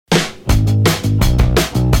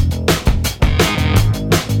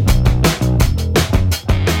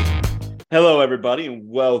Hello, everybody, and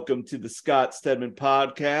welcome to the Scott Stedman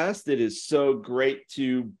podcast. It is so great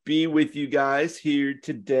to be with you guys here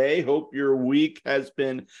today. Hope your week has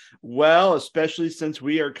been well, especially since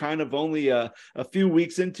we are kind of only a few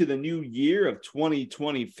weeks into the new year of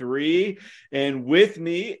 2023. And with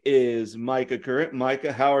me is Micah Current.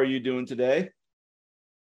 Micah, how are you doing today?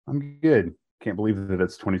 I'm good. Can't believe that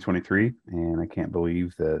it's 2023, and I can't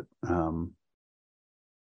believe that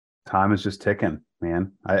time is just ticking,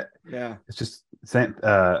 man. It's just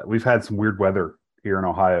we've had some weird weather here in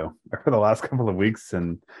Ohio for the last couple of weeks,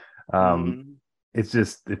 and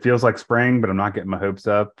it feels like spring, but I'm not getting my hopes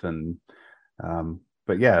up. And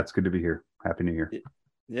but yeah, it's good to be here. Happy New Year.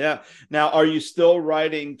 Yeah. Now, are you still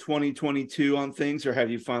writing 2022 on things, or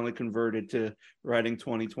have you finally converted to writing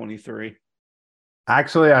 2023?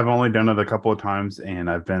 Actually, I've only done it a couple of times, and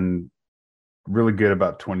I've been really good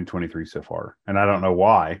about 2023 so far, and I don't know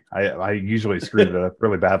why. I usually screwed it up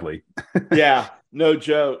really badly. Yeah, no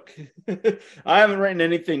joke. I haven't written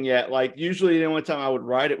anything yet. Like, usually the only time I would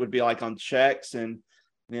write it would be like on checks, and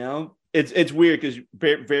it's weird because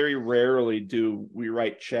very rarely do we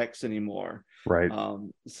write checks anymore. Right.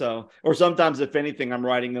 Or sometimes, if anything, I'm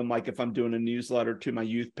writing them, like if I'm doing a newsletter to my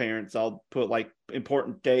youth parents, I'll put like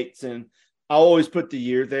important dates, and I'll always put the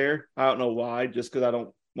year there. I don't know why, just because I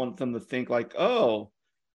don't want them to think like, oh,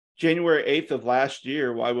 January 8th of last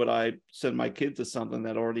year, why would I send my kid to something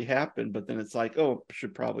that already happened? But then it's like, oh, I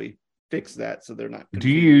should probably fix that so they're not confused. Do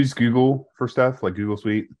you use Google for stuff like Google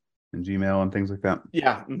Suite and Gmail and things like that?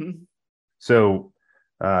 Yeah. Mm-hmm. So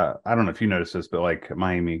I don't know if you noticed this, but like at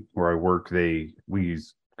Miami where I work, we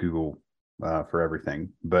use Google for everything.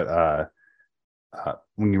 But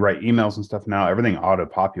when you write emails and stuff now, everything auto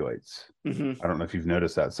populates. Mm-hmm. I don't know if you've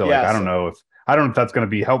noticed that. So I don't know if that's going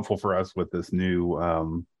to be helpful for us with this new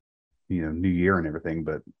new year and everything,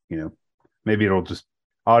 but maybe it'll just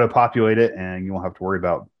auto populate it and you won't have to worry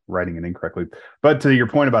about writing it incorrectly. But to your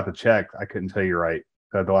point about the check, I couldn't tell you right.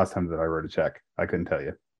 The last time that I wrote a check, I couldn't tell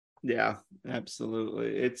you. Yeah,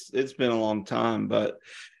 absolutely. It's been a long time, but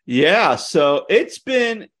yeah, so it's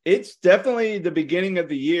definitely the beginning of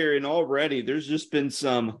the year, and already there's just been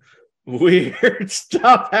some weird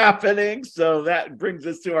stuff happening. So that brings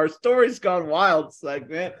us to our Stories Gone Wild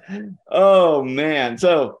segment. Oh man.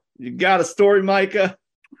 So you got a story, Micah?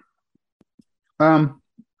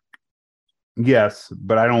 Yes,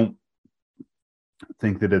 but I don't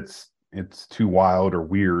think that it's too wild or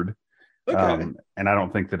weird. Okay. And I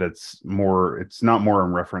don't think that it's not more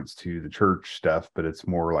in reference to the church stuff, but it's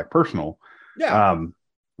more like personal. Yeah.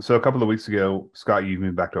 So a couple of weeks ago, Scott, you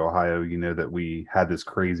moved back to Ohio. You know that we had this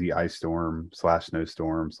crazy ice storm /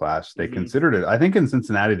 snowstorm / they considered it, I think in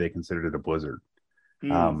Cincinnati, they considered it a blizzard.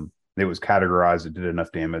 It was categorized. It did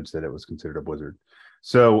enough damage that it was considered a blizzard.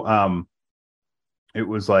 So it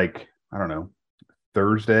was like, I don't know,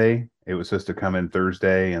 Thursday. It was supposed to come in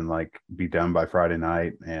Thursday and like be done by Friday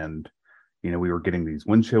night. And, we were getting these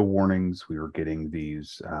wind chill warnings. We were getting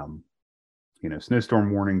these,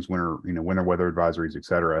 snowstorm warnings, winter weather advisories,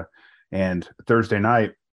 etc. And Thursday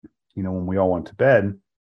night, when we all went to bed,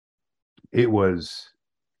 it was,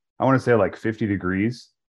 I want to say like 50 degrees.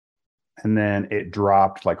 And then it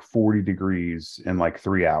dropped like 40 degrees in like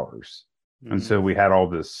 3 hours. And so we had all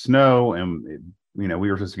this snow, and we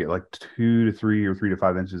were supposed to get like 2 to 3 or 3 to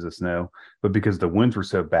 5 inches of snow, but because the winds were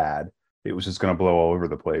so bad, it was just going to blow all over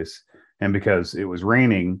the place. And because it was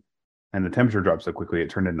raining and the temperature dropped so quickly,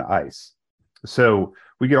 it turned into ice. So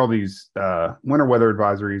we get all these winter weather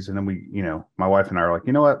advisories, and then my wife and I are like,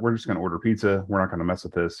 you know what? We're just going to order pizza. We're not going to mess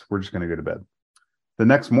with this. We're just going to go to bed. The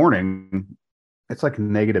next morning, it's like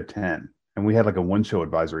 -10, and we had like a wind chill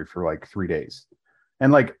advisory for like 3 days.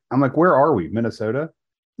 And like, I'm like, where are we? Minnesota?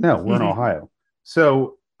 No, we're in Ohio.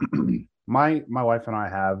 So my wife and I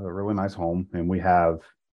have a really nice home, and we have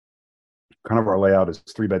kind of, our layout is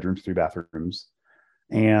 3 bedrooms, 3 bathrooms.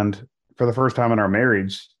 And for the first time in our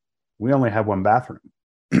marriage, we only have 1 bathroom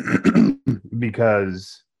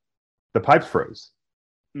because the pipes froze.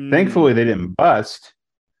 Thankfully, they didn't bust,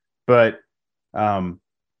 but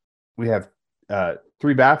we have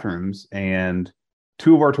 3 bathrooms, and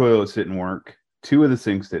 2 of our toilets didn't work. 2 of the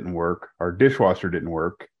sinks didn't work. Our dishwasher didn't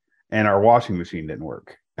work, and our washing machine didn't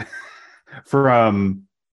work from,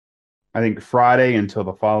 I think, Friday until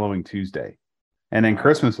the following Tuesday. And then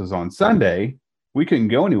Christmas was on Sunday. We couldn't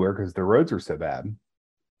go anywhere because the roads were so bad.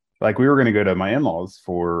 Like, we were going to go to my in-laws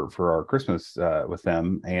for our Christmas with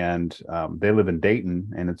them, and they live in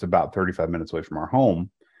Dayton, and it's about 35 minutes away from our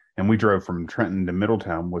home. And we drove from Trenton to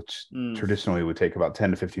Middletown, which traditionally would take about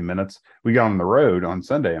 10 to 15 minutes. We got on the road on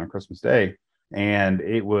Sunday, on Christmas Day, and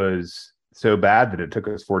it was so bad that it took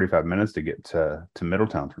us 45 minutes to get to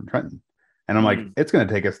Middletown from Trenton. And I'm like, it's going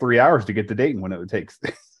to take us 3 hours to get to Dayton when it would take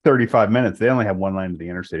 35 minutes. They only have one line to the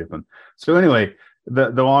interstate open. So anyway,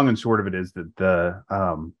 the long and short of it is that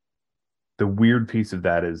the weird piece of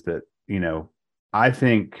that is that, I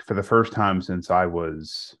think for the first time since I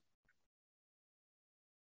was,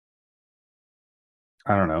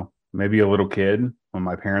 I don't know, maybe a little kid, when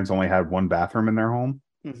my parents only had one bathroom in their home,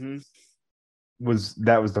 was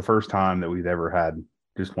the first time that we've ever had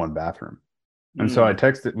just one bathroom. And so we were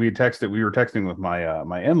texting with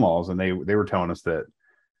my in-laws, and they were telling us that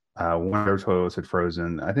one of their toilets had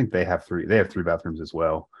frozen. I think they have three bathrooms as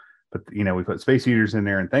well. But, we put space heaters in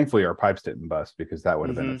there, and thankfully our pipes didn't bust, because that would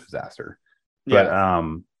have been a disaster. Yeah.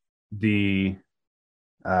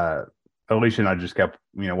 But Alicia and I just kept,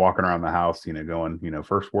 walking around the house, going,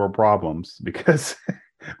 first world problems, because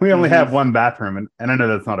we only have one bathroom. And I know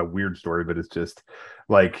that's not a weird story, but it's just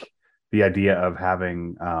like the idea of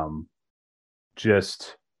having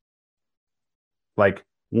just like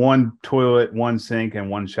one toilet, one sink, and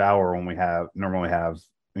one shower when we normally have,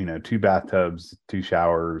 2 bathtubs, 2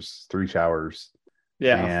 showers, 3 showers.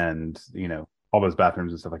 Yeah. And, all those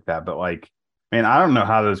bathrooms and stuff like that. But like, man, I don't know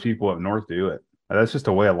how those people up north do it. That's just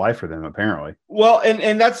a way of life for them, apparently. Well,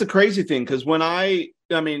 and that's the crazy thing, because when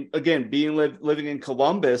again, living in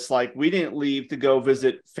Columbus, like, we didn't leave to go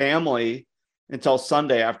visit family until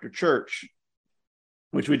Sunday after church,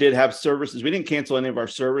 which we did have services. We didn't cancel any of our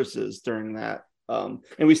services during that. And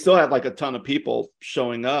we still had like a ton of people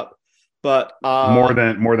showing up, but more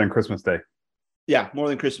than Christmas Day. Yeah, more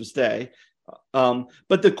than Christmas Day.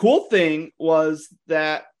 But the cool thing was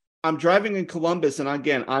that I'm driving in Columbus, and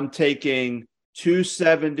again, I'm taking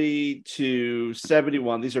 270 to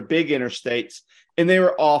 71. These are big interstates, and they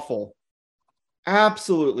were awful.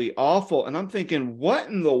 Absolutely awful. And I'm thinking, what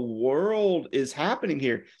in the world is happening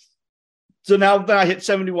here? So now that I hit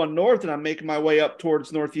 71 North and I'm making my way up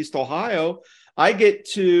towards Northeast Ohio, I get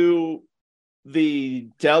to the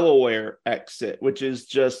Delaware exit, which is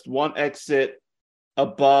just one exit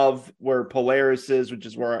above where Polaris is, which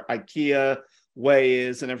is where IKEA Way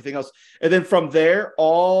is and everything else. And then from there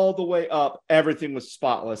all the way up, everything was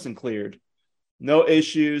spotless and cleared. No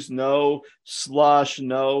issues, no slush,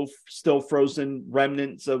 no still frozen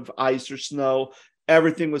remnants of ice or snow.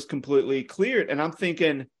 Everything was completely cleared. And I'm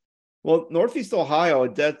thinking, well, Northeast Ohio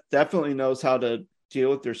definitely knows how to deal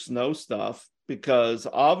with their snow stuff, because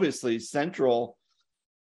obviously Central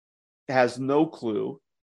has no clue.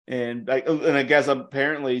 And I guess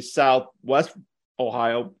apparently Southwest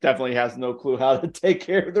Ohio definitely has no clue how to take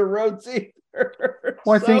care of the roads either.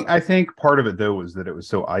 Well, I think part of it though was that it was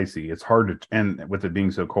so icy. It's hard to, and with it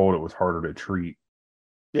being so cold, it was harder to treat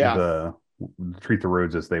the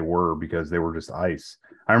roads as they were, because they were just ice.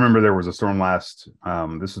 I remember there was a storm last,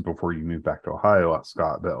 this is before you moved back to Ohio,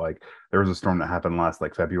 Scott, but like there was a storm that happened last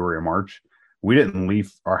like February or March. We didn't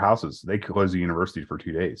leave our houses. They closed the university for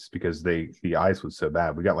 2 days because the ice was so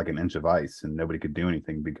bad. We got like an inch of ice and nobody could do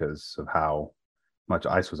anything because of how much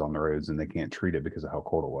ice was on the roads, and they can't treat it because of how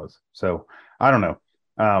cold it was. So I don't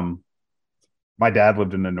know. My dad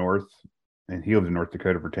lived in the North, and he lived in North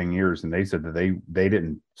Dakota for 10 years. And they said that they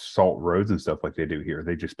didn't salt roads and stuff like they do here.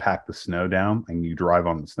 They just pack the snow down and you drive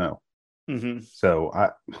on the snow. Mm-hmm. So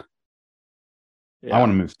I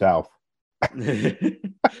want to move south.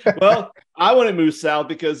 Well, I want to move south,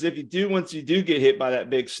 because once you do get hit by that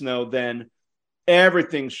big snow, then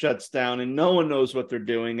everything shuts down and no one knows what they're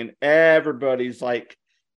doing. And everybody's like,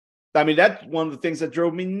 that's one of the things that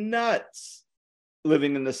drove me nuts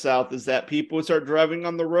living in the South, is that people would start driving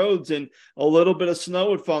on the roads and a little bit of snow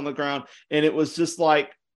would fall on the ground. And it was just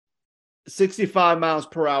like 65 miles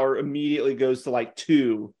per hour immediately goes to like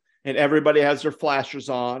 2, and everybody has their flashers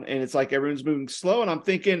on, and it's like everyone's moving slow. And I'm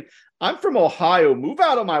thinking, I'm from Ohio, move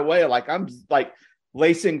out of my way. Like, I'm like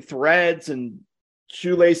lacing threads and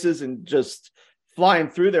shoelaces and just flying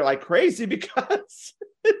through there like crazy, because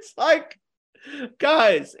it's like,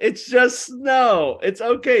 guys, it's just snow. It's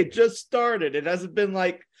okay. It just started. It hasn't been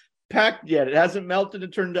like packed yet. It hasn't melted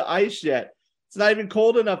and turned to ice yet. It's not even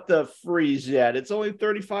cold enough to freeze yet. It's only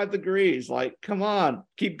 35 degrees. Like, come on,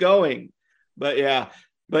 keep going. But yeah,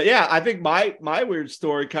 I think my weird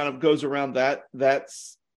story kind of goes around that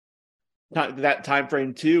time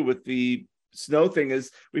frame too, with the snow thing.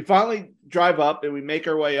 Is we finally drive up and we make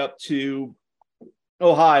our way up to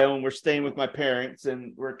Ohio, and we're staying with my parents,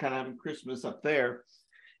 and we're kind of having Christmas up there.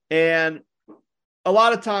 And a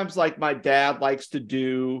lot of times, like, my dad likes to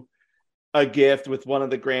do a gift with one of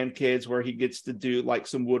the grandkids where he gets to do like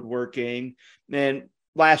some woodworking. And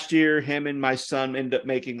last year, him and my son ended up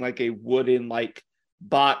making like a wooden like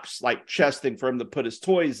box, like chest thing for him to put his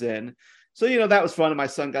toys in. So, that was fun. And my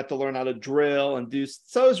son got to learn how to drill and do.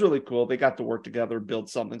 So it was really cool. They got to work together, build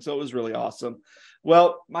something. So it was really awesome.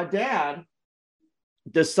 Well, my dad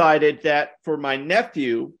decided that for my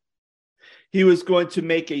nephew, he was going to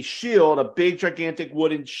make a shield, a big, gigantic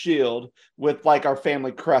wooden shield with like our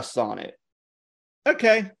family crests on it.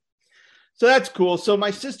 Okay. So that's cool. So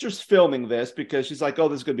my sister's filming this because she's like, oh,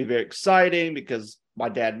 this is going to be very exciting because my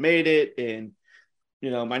dad made it. And,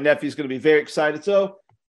 my nephew's going to be very excited. So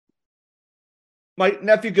my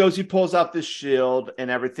nephew goes, he pulls out this shield and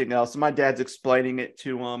everything else. And my dad's explaining it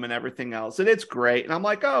to him and everything else. And it's great. And I'm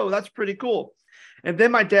like, oh, that's pretty cool. And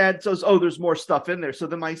then my dad says, oh, there's more stuff in there. So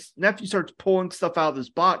then my nephew starts pulling stuff out of this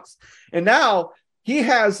box. And now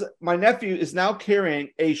my nephew is now carrying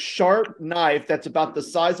a sharp knife that's about the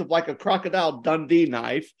size of like a Crocodile Dundee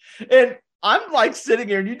knife. And I'm like sitting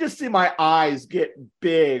here and you just see my eyes get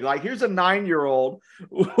big. Like here's a 9-year-old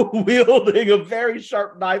wielding a very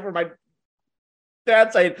sharp knife, or my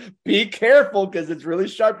dad saying, be careful because it's really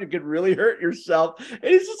sharp. You could really hurt yourself. And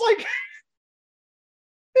he's just like,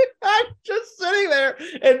 I'm just sitting there.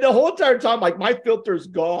 And the whole entire time, like my filter's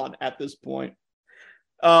gone at this point.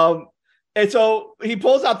 And so he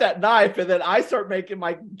pulls out that knife, and then I start making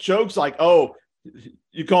my jokes like, oh,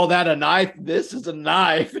 you call that a knife? This is a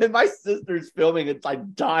knife. And my sister's filming. It's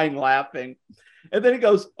like dying laughing. And then he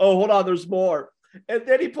goes, oh, hold on, there's more. And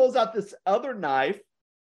then he pulls out this other knife,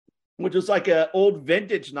 which is like an old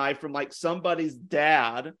vintage knife from like somebody's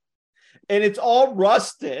dad. And it's all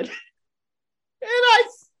rusted.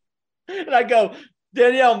 And I go,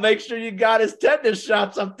 Danielle, make sure you got his tetanus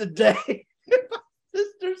shots up to date. My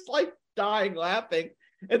sister's like dying laughing.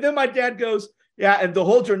 And then my dad goes, yeah, and to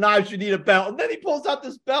hold your knives, you need a belt. And then he pulls out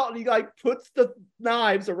this belt and he like puts the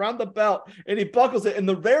knives around the belt and he buckles it. And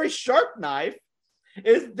the very sharp knife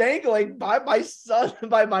is dangling by my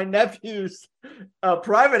nephew's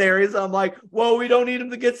private areas. I'm like, whoa, we don't need him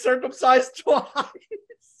to get circumcised twice.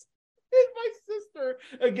 And my sister,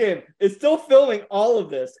 again, is still filming all of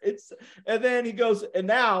this. And then he goes, and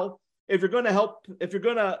now if you're going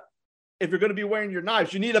to be wearing your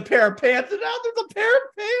knives, you need a pair of pants. And now there's a pair of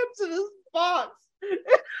pants in this box.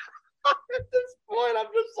 At this point, I'm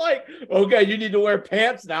just like, okay, you need to wear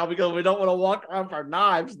pants now because we don't want to walk around with our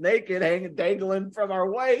knives naked, dangling from our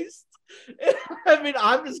waist. I mean,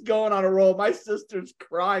 I'm just going on a roll. My sister's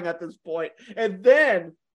crying at this point. And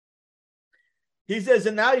then he says,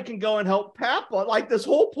 and now you can go and help Papa. Like this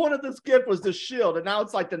whole point of this gift was the shield. And now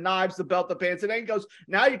it's like the knives, the belt, the pants. And then he goes,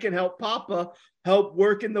 now you can help Papa help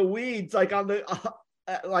work in the weeds, like on the,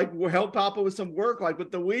 help Papa with some work, like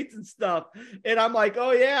with the weeds and stuff. And I'm like,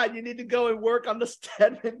 oh yeah, you need to go and work on the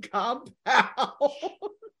Stedman compound.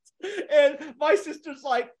 And my sister's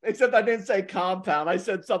like, except I didn't say compound. I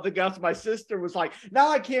said something else. My sister was like, now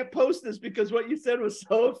I can't post this because what you said was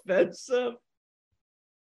so offensive.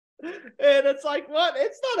 And it's like, what?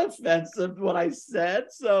 It's not offensive what I said.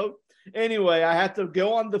 So anyway, I had to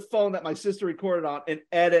go on the phone that my sister recorded on and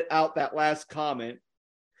edit out that last comment.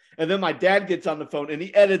 And then my dad gets on the phone and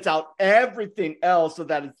he edits out everything else so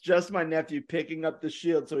that it's just my nephew picking up the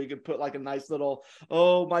shield so he can put like a nice little,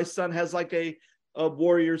 oh, my son has like a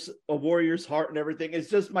warrior's heart and everything. It's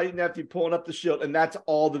just my nephew pulling up the shield, and that's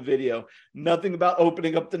all the video. Nothing about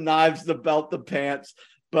opening up the knives, the belt, the pants.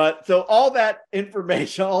 But so all that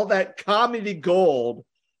information, all that comedy gold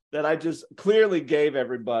that I just clearly gave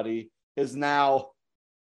everybody is now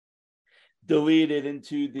deleted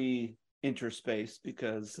into the interspace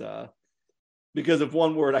because of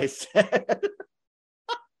one word I said.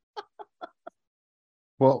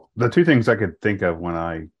 Well, the two things I could think of when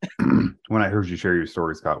I heard you share your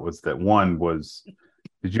story, Scott, was that one was,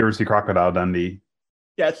 did you ever see Crocodile Dundee?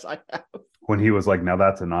 Yes, I have. When he was like, now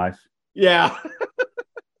that's a knife. Yeah.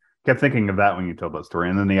 Kept thinking of that when you told that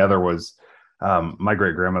story. And then the other was my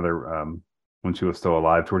great grandmother, when she was still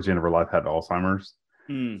alive, towards the end of her life, had Alzheimer's.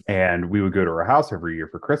 And we would go to her house every year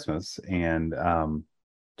for Christmas. And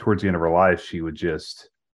towards the end of her life, she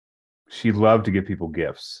loved to give people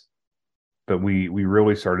gifts. But we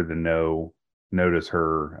really started to notice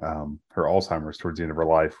her Alzheimer's towards the end of her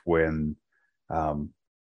life when, all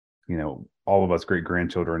of us great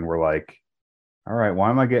grandchildren were like, all right,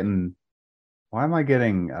 why am I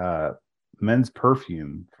getting men's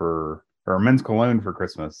perfume or men's cologne for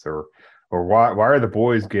Christmas, or why are the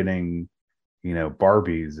boys getting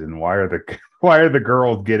Barbies, and why are the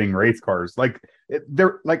girls getting race cars? Like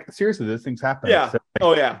they're like, seriously, those things happen. Yeah. So,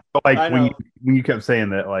 oh yeah. Like when you kept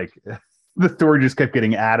saying that, like the story just kept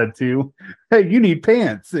getting added to, hey, you need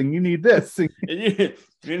pants and you need this. And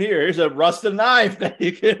here's a rusted knife that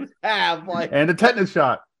you can have, like, and a tetanus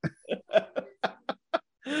shot.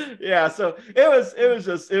 Yeah, so it was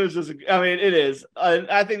just I mean, it is.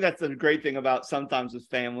 I think that's the great thing about sometimes with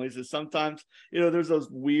families is sometimes, there's those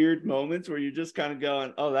weird moments where you're just kind of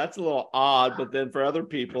going, oh, that's a little odd, but then for other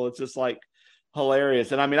people it's just like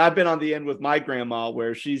hilarious. And I mean, I've been on the end with my grandma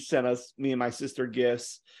where she sent us, me and my sister,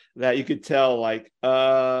 gifts that you could tell like,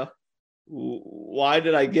 why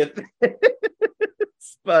did I get this?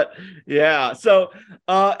 But yeah, so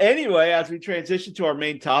anyway, as we transition to our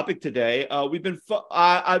main topic today, we've been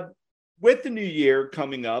with the new year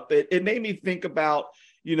coming up, it made me think about,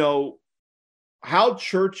 how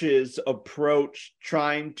churches approach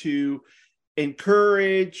trying to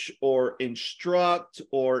encourage or instruct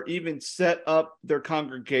or even set up their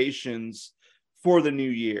congregations for the new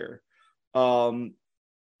year. You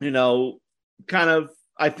know, kind of,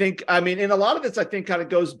 I think, I mean, and a lot of this, I think, kind of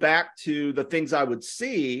goes back to the things I would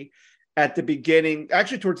see at the beginning,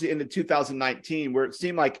 actually towards the end of 2019, where it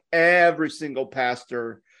seemed like every single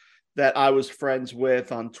pastor that I was friends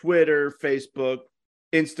with on Twitter, Facebook,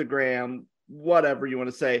 Instagram, whatever you want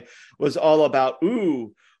to say, was all about,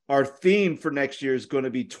 our theme for next year is going to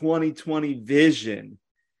be 2020 vision.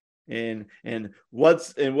 And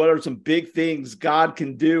what are some big things God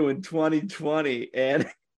can do in 2020? And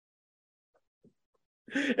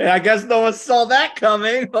I guess no one saw that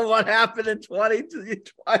coming, but what happened in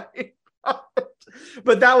 2020?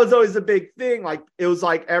 But that was always a big thing. Like, it was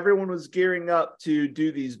like everyone was gearing up to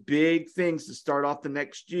do these big things to start off the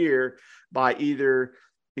next year by either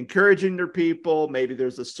encouraging their people. Maybe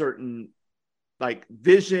there's a certain like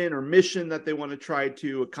vision or mission that they want to try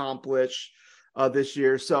to accomplish this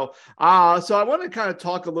year. So I want to kind of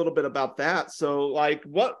talk a little bit about that. So like,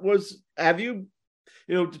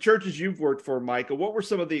 the churches you've worked for, Micah, what were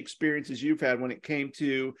some of the experiences you've had when it came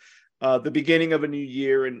to the beginning of a new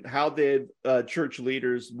year, and how did church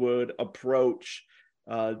leaders would approach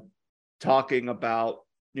talking about,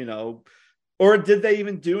 or did they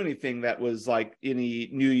even do anything that was like any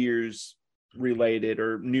New Year's related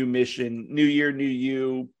or new mission, new year, new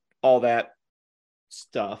you, all that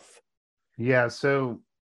stuff? Yeah, so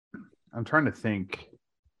I'm trying to think.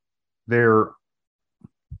 There,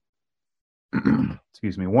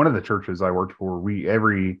 excuse me, one of the churches I worked for,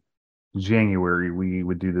 every January we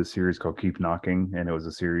would do this series called Keep Knocking, and it was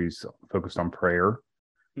a series focused on prayer.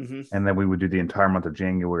 Mm-hmm. And then we would do the entire month of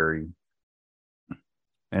January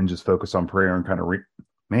and just focus on prayer and kind of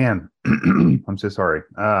I'm so sorry.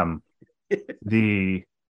 We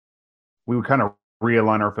would kind of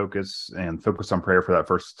realign our focus and focus on prayer for that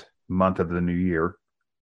first month of the new year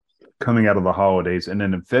coming out of the holidays. And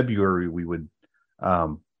then in February, we would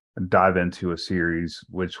dive into a series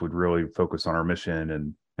which would really focus on our mission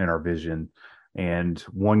and our vision. And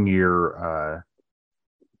one year,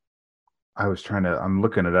 I'm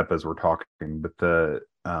looking it up as we're talking, but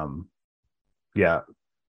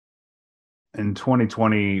in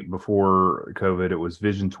 2020, before COVID, it was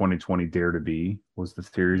Vision 2020 Dare to Be was the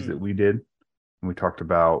series that we did. And we talked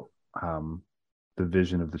about the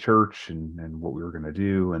vision of the church and what we were going to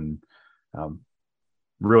do, and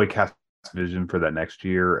really cast vision for that next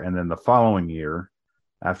year. And then the following year,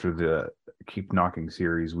 after the Keep Knocking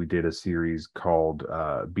series, we did a series called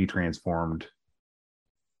Be Transformed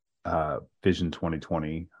Vision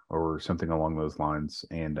 2020 or something along those lines.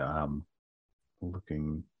 And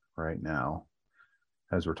looking right now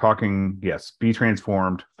as we're talking, yes, Be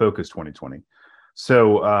Transformed Focus 2020.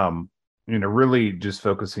 So really just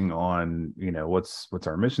focusing on what's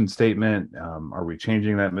our mission statement. Are we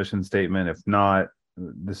changing that mission statement? If not,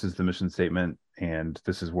 this is the mission statement, and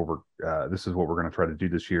this is what we're going to try to do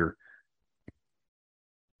this year.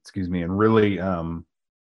 Excuse me. And really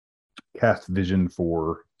cast vision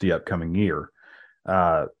for the upcoming year.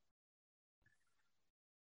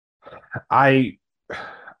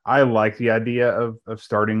 I like the idea of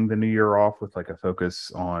starting the new year off with like a focus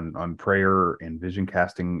on prayer and vision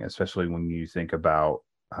casting, especially when you think about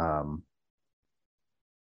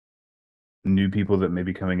new people that may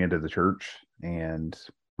be coming into the church and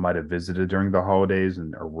might have visited during the holidays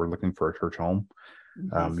or we're looking for a church home.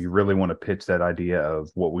 Mm-hmm. You really want to pitch that idea of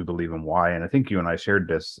what we believe and why. And I think you and I shared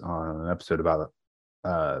this on an episode about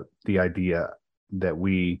the idea that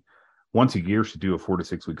we once a year should do a 4 to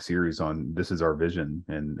 6 week series on this is our vision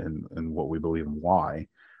and what we believe and why.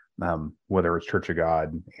 Whether it's Church of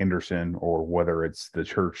God, Anderson, or whether it's the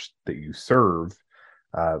church that you serve,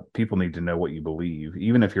 people need to know what you believe.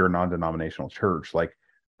 Even if you're a non-denominational church, like,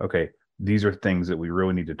 okay, these are things that we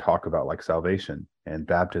really need to talk about, like salvation and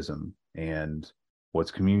baptism and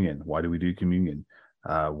what's communion. Why do we do communion?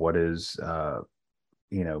 What is,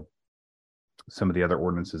 some of the other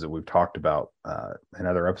ordinances that we've talked about in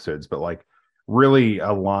other episodes, but like really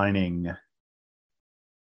aligning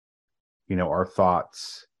our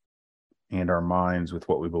thoughts and our minds with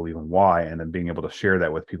what we believe and why, and then being able to share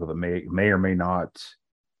that with people that may or may not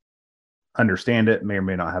understand it, may or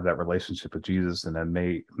may not have that relationship with Jesus, and then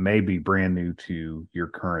may be brand new to your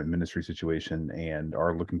current ministry situation and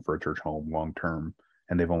are looking for a church home long term,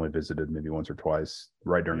 and they've only visited maybe once or twice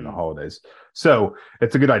right during the holidays. So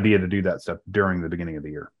it's a good idea to do that stuff during the beginning of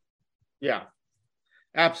the year. Yeah,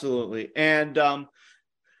 absolutely. And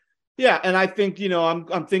yeah, and I think,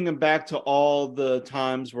 I'm thinking back to all the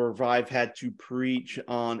times where I've had to preach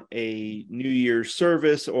on a New Year's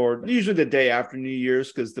service, or usually the day after New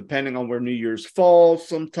Year's, because depending on where New Year's falls,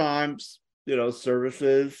 sometimes,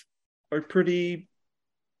 services are pretty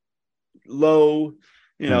low,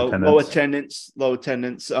 low attendance. But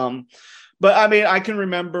I mean, I can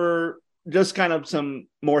remember just kind of some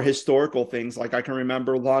more historical things. Like I can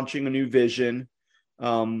remember launching a new vision,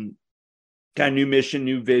 kind of new mission,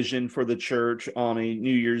 new vision for the church on a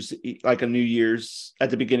New Year's at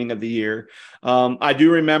the beginning of the year. I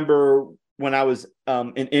do remember when I was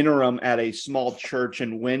an interim at a small church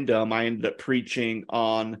in Windham, I ended up preaching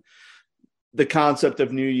on the concept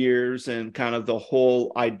of New Year's and kind of the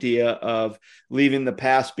whole idea of leaving the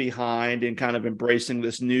past behind and kind of embracing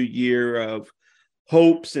this new year of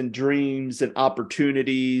hopes and dreams and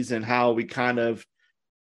opportunities, and how we kind of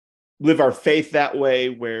live our faith that way,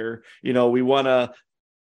 where, we want to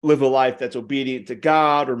live a life that's obedient to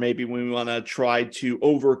God, or maybe we want to try to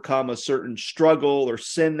overcome a certain struggle or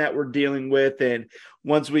sin that we're dealing with. And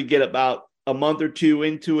once we get about a month or two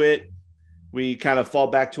into it, we kind of fall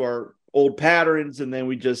back to our old patterns, and then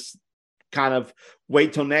we just kind of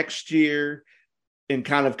wait till next year, and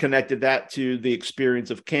kind of connected that to the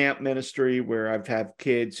experience of camp ministry, where I've had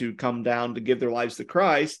kids who come down to give their lives to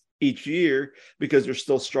Christ each year because they're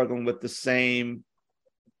still struggling with the same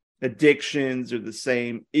addictions or the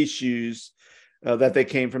same issues that they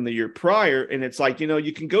came from the year prior. And it's like,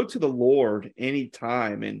 you can go to the Lord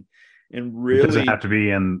anytime and really, it doesn't have to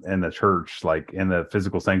be in the church, like in the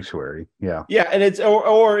physical sanctuary. Yeah. And it's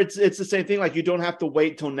the same thing. Like, you don't have to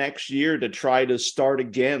wait till next year to try to start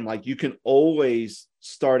again. Like, you can always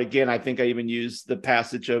start again. I think I even used the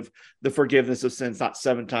passage of the forgiveness of sins, not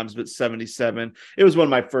 7 times, but 77. It was one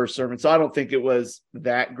of my first sermons, so I don't think it was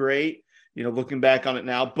that great, looking back on it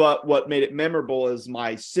now. But what made it memorable is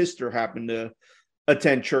my sister happened to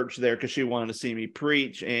attend church there because she wanted to see me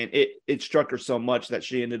preach, and it struck her so much that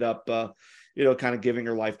she ended up kind of giving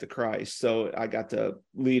her life to Christ. So I got to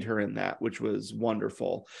lead her in that, which was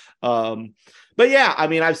wonderful. But yeah, I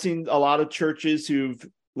mean, I've seen a lot of churches who've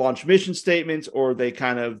launched mission statements, or they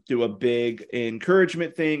kind of do a big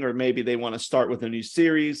encouragement thing, or maybe they want to start with a new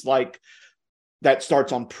series like that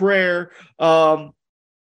starts on prayer. And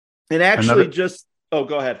actually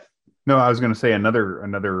go ahead. No, I was going to say another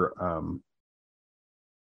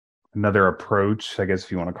approach, I guess,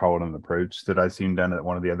 if you want to call it an approach, that I've seen done at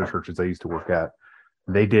one of the other churches I used to work at.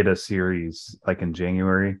 They did a series like in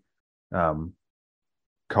January called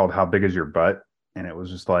How Big Is Your Butt? And it was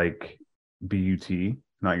just like BUT,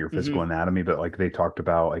 not your physical anatomy, but like they talked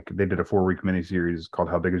about, like they did a 4-week mini series called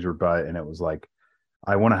How Big Is Your Butt? And it was like,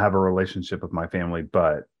 I want to have a relationship with my family,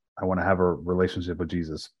 but I want to have a relationship with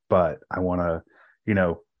Jesus, but I want to,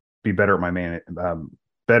 be better at my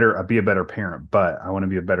be a better parent, but I want to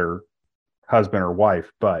be a better husband or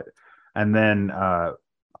wife. And then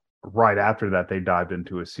right after that, they dived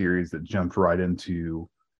into a series that jumped right into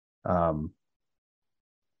the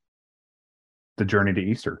journey to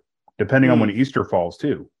Easter, depending on when Easter falls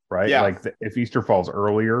too, right? Yeah. Like if Easter falls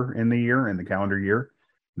earlier in the year, in the calendar year,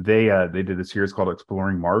 they did a series called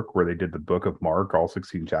Exploring Mark, where they did the book of Mark, all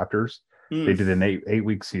 16 chapters. They did an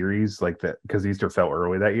 8-week series like that because Easter fell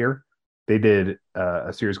early that year. They did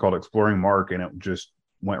a series called Exploring Mark, and it just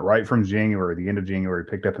went right from January, the end of January,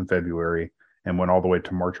 picked up in February, and went all the way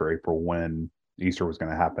to March or April when Easter was going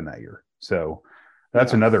to happen that year. So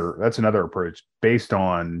that's another approach based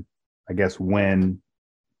on, I guess when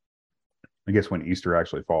Easter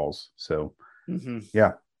actually falls. So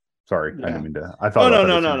yeah, sorry, I didn't mean to. I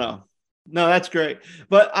thought. No, that's great.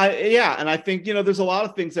 But and I think there's a lot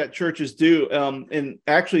of things that churches do, and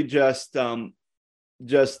actually just at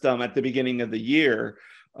the beginning of the year,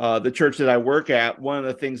 the church that I work at, one of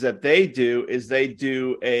the things that they do is they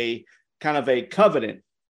do a kind of a covenant,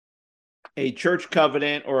 a church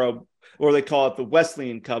covenant, or they call it the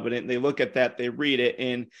Wesleyan covenant. They look at that, they read it,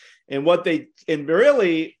 and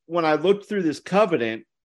really, when I looked through this covenant,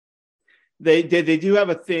 they do have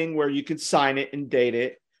a thing where you can sign it and date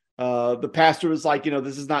it. The pastor was like,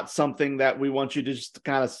 this is not something that we want you to just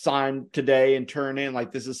kind of sign today and turn in.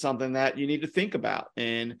 Like, this is something that you need to think about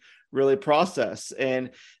and really process.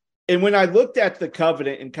 And And when I looked at the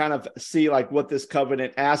covenant and kind of see like what this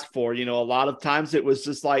covenant asked for, a lot of times it was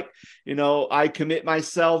just like, I commit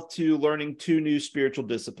myself to learning 2 new spiritual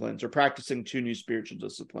disciplines or practicing 2 new spiritual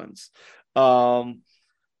disciplines.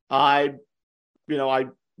 I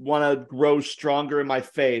want to grow stronger in my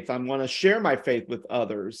faith. I want to share my faith with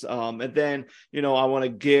others. And then, I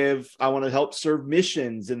want to help serve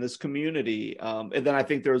missions in this community. And then I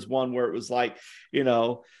think there was one where it was like,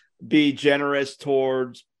 be generous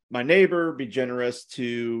towards my neighbor, be generous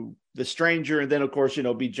to the stranger. And then of course,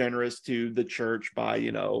 be generous to the church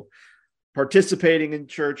by, participating in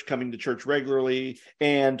church, coming to church regularly,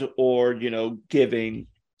 and, or, giving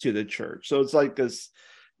to the church. So it's like this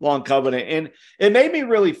long covenant. And it made me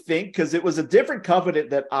really think, because it was a different covenant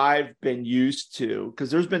that I've been used to,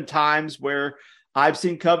 because there's been times where I've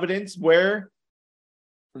seen covenants where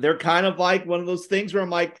they're kind of like one of those things where I'm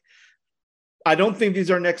like, I don't think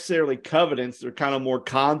these are necessarily covenants. They're kind of more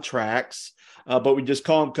contracts, but we just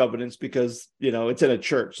call them covenants because, it's in a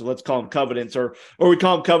church. So let's call them covenants, or we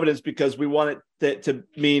call them covenants because we want it to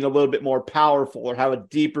mean a little bit more powerful or have a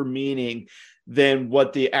deeper meaning than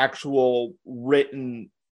what the actual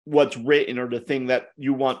what's written or the thing that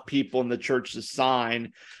you want people in the church to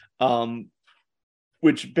sign,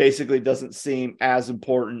 which basically doesn't seem as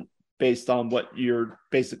important based on what you're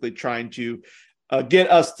basically trying to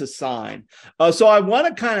get us to sign. So I want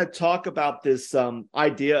to kind of talk about this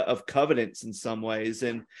idea of covenants in some ways,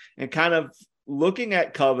 and kind of looking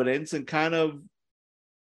at covenants and kind of,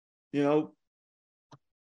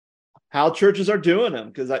 how churches are doing them.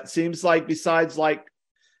 Because it seems like besides like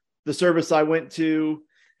the service I went to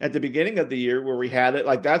at the beginning of the year where we had it,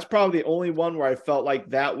 like that's probably the only one where I felt like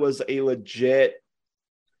that was a legit,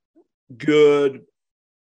 good,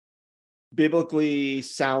 biblically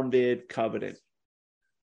sounded covenant.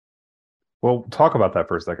 Well, talk about that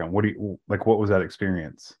for a second. What was that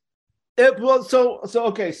experience?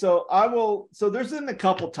 Okay. So there's been a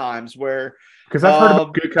couple times where, because I've heard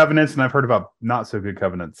about good covenants and I've heard about not so good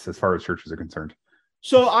covenants as far as churches are concerned.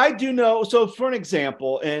 So I do know. So for an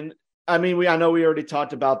example, and I mean, I know we already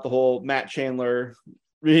talked about the whole Matt Chandler,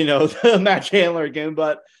 Matt Chandler again,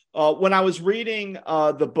 but when I was reading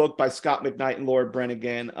the book by Scott McKnight and Laura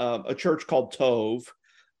Brenigan, A Church Called Tove,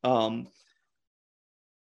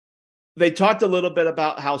 they talked a little bit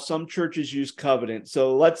about how some churches use covenants.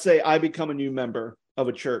 So let's say I become a new member of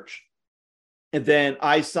a church, and then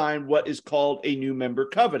I sign what is called a new member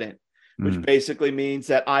covenant, which basically means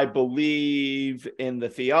that I believe in the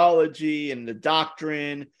theology and the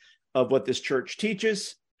doctrine of what this church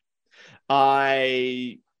teaches.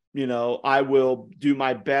 I will do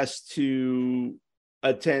my best to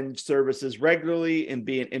attend services regularly and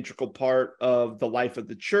be an integral part of the life of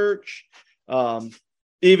the church.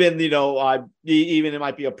 Even it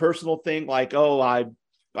might be a personal thing, like,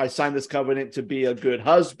 I signed this covenant to be a good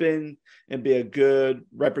husband and be a good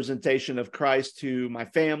representation of Christ to my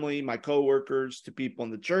family, my coworkers, to people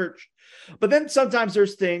in the church. But then sometimes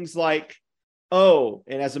there's things like, and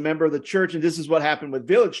as a member of the church, and this is what happened with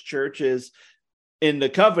Village Church, is in the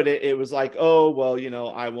covenant, it was like,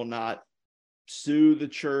 I will not sue the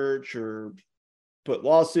church or put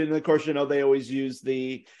lawsuit. And of course, they always use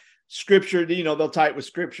the scripture, they'll tie it with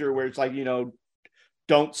scripture where it's like,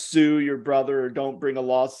 don't sue your brother or don't bring a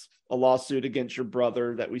lawsuit against your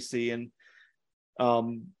brother that we see in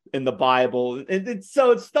the Bible. And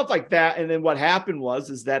so it's stuff like that. And then what happened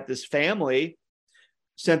is that this family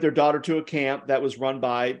sent their daughter to a camp that was run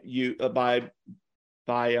by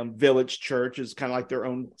Village Church. Is kind of like their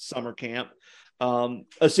own summer camp.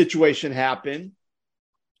 A situation happened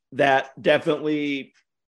that definitely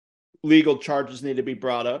legal charges need to be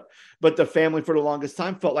brought up, but the family for the longest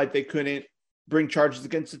time felt like they couldn't bring charges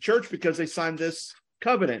against the church because they signed this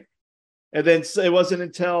covenant. And then it wasn't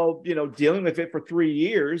until, dealing with it for 3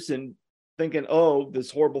 years and thinking, this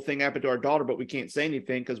horrible thing happened to our daughter, but we can't say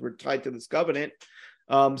anything because we're tied to this covenant.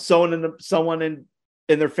 Someone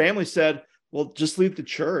in their family said, well, just leave the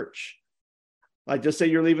church. Like, just say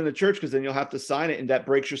you're leaving the church, because then you'll have to sign it, and that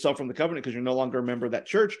breaks yourself from the covenant because you're no longer a member of that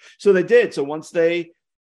church. So they did. So once they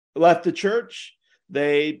left the church,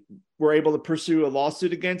 they were able to pursue a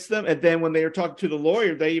lawsuit against them. And then when they were talking to the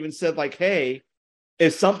lawyer, they even said, like, hey,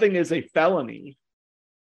 if something is a felony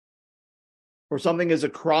or something is a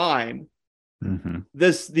crime,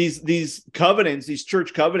 these covenants, these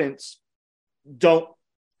church covenants, don't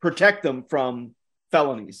protect them from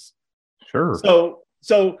felonies. Sure.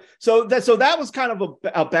 So that was kind of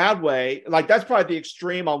a bad way. Like, that's probably the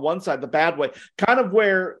extreme on one side, the bad way. Kind of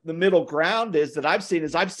where the middle ground is that I've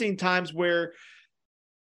seen times where,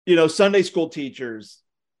 Sunday school teachers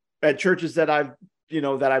at churches that I've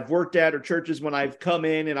that I've worked at, or churches when I've come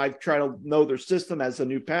in and I've tried to know their system as a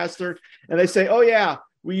new pastor. And they say, oh yeah,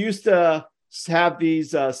 we used to have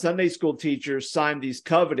these Sunday school teachers sign these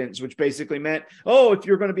covenants, which basically meant, oh, if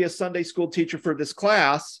you're going to be a Sunday school teacher for this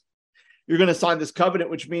class, you're going to sign this covenant,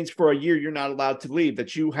 which means for a year, you're not allowed to leave,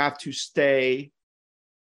 that you have to stay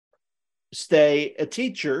a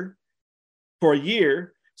teacher for a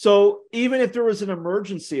year. So even if there was an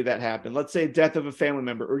emergency that happened, let's say death of a family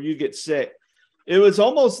member, or you get sick, it was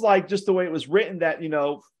almost like just the way it was written that,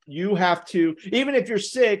 you have to, even if you're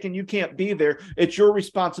sick and you can't be there, it's your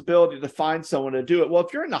responsibility to find someone to do it. Well,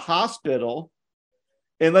 if you're in the hospital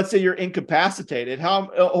and let's say you're incapacitated,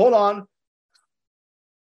 hold on.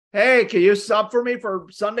 Hey, can you sub for me for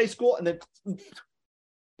Sunday school? And then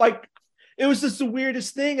it was just the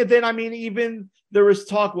weirdest thing. And then, even there was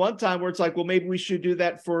talk one time where it's like, well, maybe we should do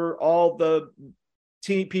that for all the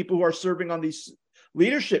people who are serving on these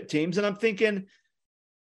leadership teams. And I'm thinking,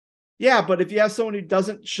 yeah, but if you have someone who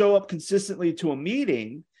doesn't show up consistently to a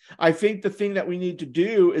meeting, I think the thing that we need to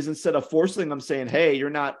do is, instead of forcing them, saying, hey,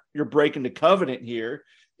 you're breaking the covenant here,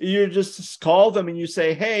 you just call them and you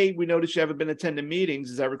say, hey, we noticed you haven't been attending meetings.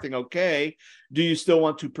 Is everything okay? Do you still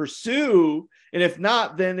want to pursue? And if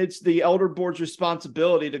not, then it's the elder board's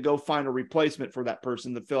responsibility to go find a replacement for that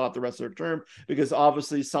person to fill out the rest of their term, because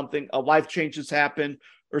obviously a life change has happened,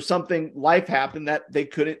 or life happened that they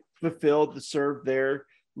couldn't fulfill to serve their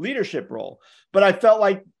leadership role. But I felt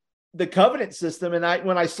like the covenant system, and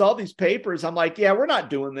when I saw these papers, I'm like, yeah, we're not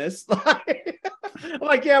doing this.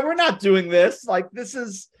 Yeah, we're not doing this. This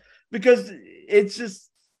is because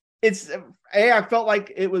A, I felt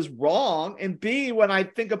like it was wrong. And B, when I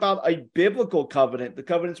think about a biblical covenant, the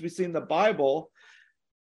covenants we see in the Bible,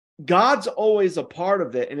 God's always a part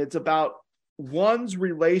of it. And it's about one's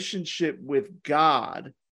relationship with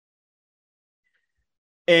God.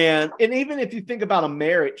 And even if you think about a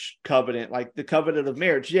marriage covenant, like the covenant of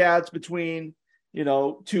marriage, yeah, it's between,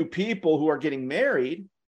 two people who are getting married.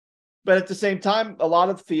 But at the same time, a lot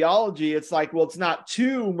of theology, it's like, well, it's not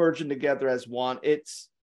two merging together as one. It's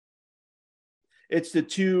the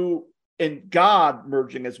two and God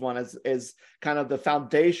merging as one, as kind of the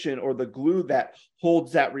foundation or the glue that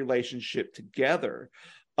holds that relationship together.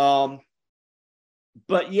 But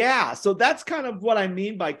yeah, so that's kind of what I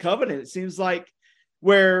mean by covenant. It seems like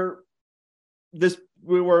where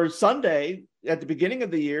we were Sunday at the beginning of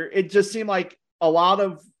the year, it just seemed like a lot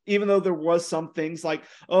of, even though there was some things like,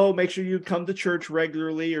 oh, make sure you come to church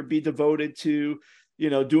regularly or be devoted to,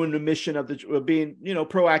 doing the mission of being,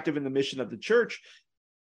 proactive in the mission of the church.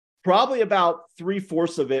 Probably about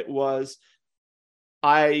 3/4 of it was,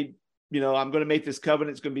 I'm going to make this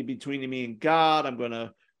covenant. It's going to be between me and God. I'm going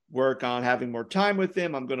to work on having more time with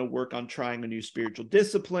him. I'm going to work on trying a new spiritual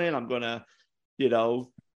discipline. I'm going to,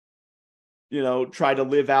 try to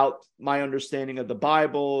live out my understanding of the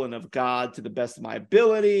Bible and of God to the best of my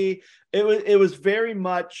ability. It was very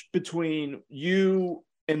much between you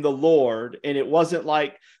and the Lord. And it wasn't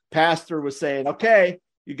like pastor was saying, okay,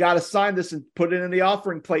 you got to sign this and put it in the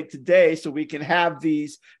offering plate today so we can have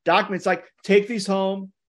these documents. Like, take these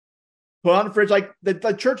home, put on the fridge. Like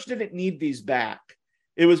the church didn't need these back.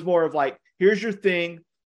 It was more of like, here's your thing.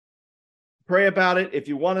 Pray about it. If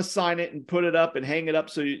you want to sign it and put it up and hang it up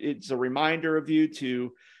so it's a reminder of you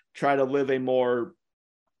to try to live a more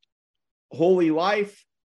holy life,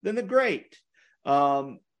 then great.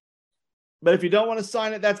 But if you don't want to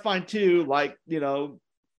sign it, that's fine too. Like,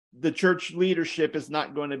 the church leadership is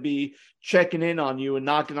not going to be checking in on you and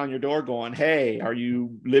knocking on your door going, hey, are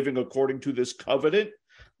you living according to this covenant?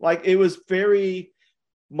 Like, it was very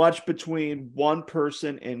much between one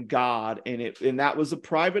person and God, and that was a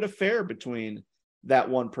private affair between that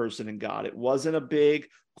one person and God. It wasn't a big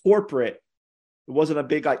corporate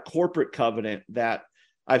corporate covenant that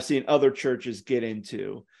I've seen other churches get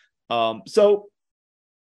into. So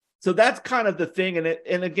that's kind of the thing.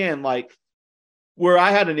 And again, like, where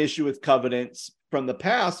I had an issue with covenants from the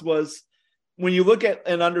past was when you look at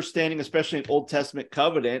an understanding, especially an Old Testament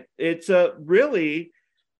covenant, it's really,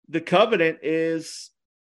 the covenant is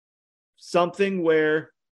something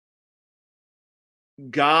where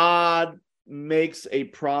God makes a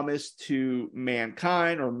promise to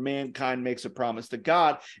mankind, or mankind makes a promise to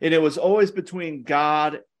God. And it was always between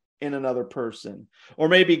God and another person, or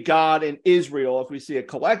maybe God and Israel, if we see a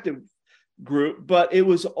collective group, but it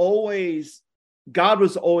was always, God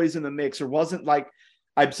was always in the mix. Or wasn't like,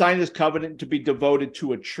 I'm signing this covenant to be devoted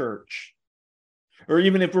to a church. Or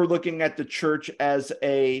even if we're looking at the church as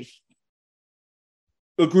a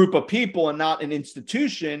group of people and not an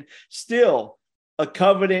institution, still a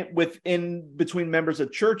covenant between members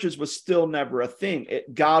of churches was still never a thing.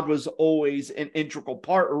 God was always an integral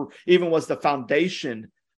part, or even was the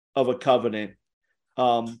foundation of a covenant.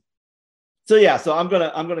 So I'm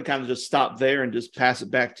gonna kind of just stop there and just pass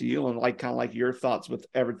it back to you, and kind of like your thoughts with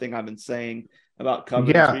everything I've been saying about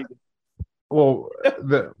covenants. Yeah. Well,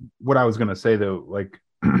 what I was going to say though, like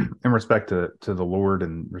in respect to the Lord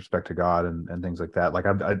and respect to God and things like that, like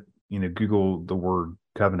I Google the word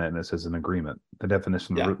covenant and it says an agreement. The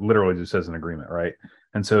definition literally just says an agreement, right?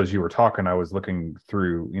 And so as you were talking, I was looking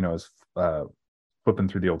through, I was flipping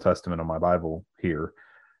through the Old Testament on my Bible here,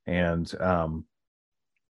 and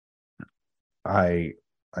I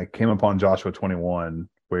came upon Joshua 21,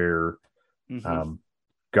 where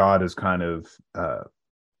God is kind of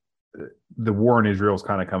the war in Israel is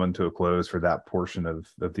kind of coming to a close for that portion of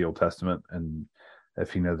the Old Testament. And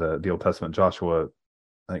if you know the Old Testament, Joshua,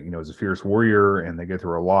 is a fierce warrior, and they go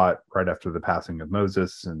through a lot right after the passing of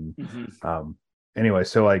Moses. And anyway,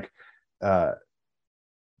 so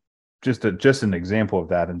just an example of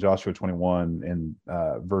that in Joshua 21 in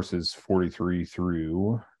verses 43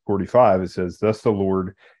 through 45, it says, "Thus the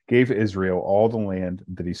Lord gave Israel all the land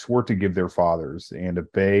that he swore to give their fathers, and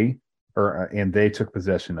they took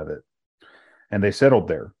possession of it, and they settled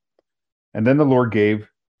there. And then the Lord gave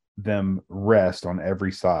them rest on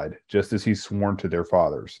every side, just as he sworn to their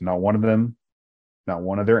fathers. Not one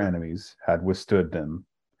of their enemies had withstood them,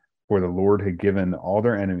 for the Lord had given all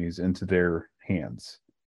their enemies into their hands.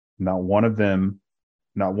 Not one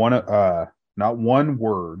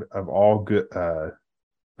word of all the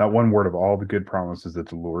good promises that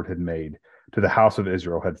the Lord had made to the house of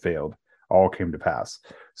Israel had failed. All came to pass."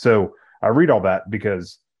 So I read all that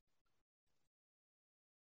because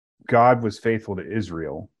God was faithful to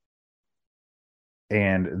Israel,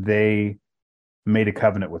 and they made a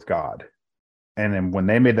covenant with God. And then when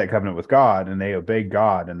they made that covenant with God and they obeyed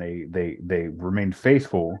God and they remained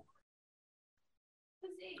faithful,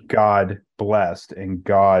 God blessed, and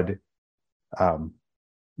God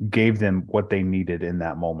gave them what they needed in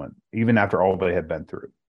that moment, even after all they had been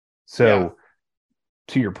through. So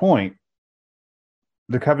to your point,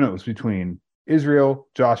 the covenant was between Israel,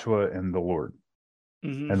 Joshua, and the Lord.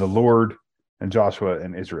 And the Lord and Joshua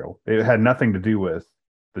and Israel. It had nothing to do with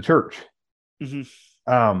the church. You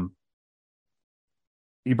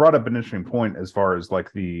brought up an interesting point as far as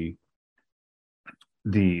like the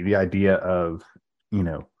idea of,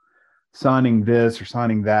 signing this or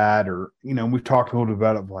signing that, or, we've talked a little bit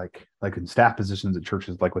about it, like in staff positions at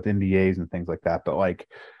churches, like with NDAs and things like that. But like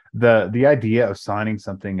the idea of signing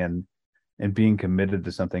something and being committed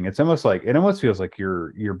to something, it almost feels like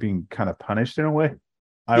you're being kind of punished in a way.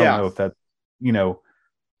 I don't know if that,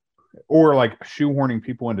 or like shoehorning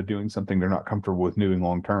people into doing something they're not comfortable with doing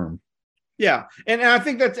long term. Yeah. And I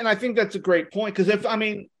think that's a great point. Because if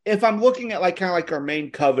I'm looking at kind of like our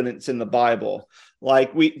main covenants in the Bible,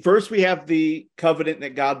 like we have the covenant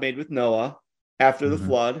that God made with Noah after the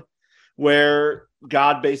flood, where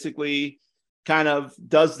God basically kind of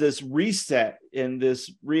does this reset in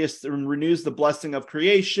this renews the blessing of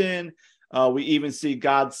creation. We even see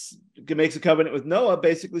God makes a covenant with Noah,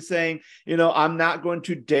 basically saying, I'm not going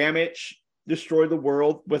to destroy the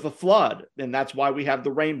world with a flood. And that's why we have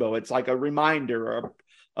the rainbow. It's like a reminder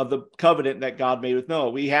of the covenant that God made with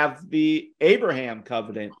Noah. We have the Abraham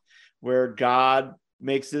covenant, where God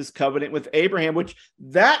makes this covenant with Abraham, which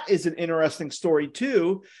that is an interesting story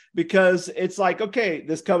too, because it's like, okay,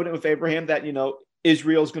 this covenant with Abraham that,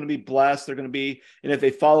 Israel is going to be blessed. They're going to be, and if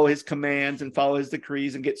they follow his commands and follow his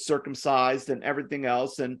decrees and get circumcised and everything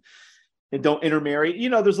else and don't intermarry,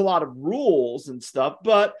 there's a lot of rules and stuff.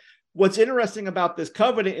 But what's interesting about this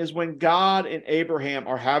covenant is when God and Abraham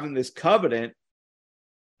are having this covenant,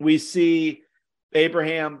 we see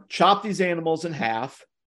Abraham chop these animals in half.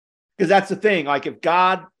 Because that's the thing, like if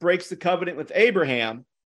God breaks the covenant with Abraham,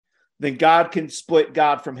 then God can split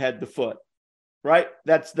God from head to foot, right?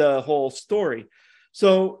 That's the whole story.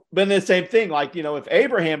 So, but the same thing, like, if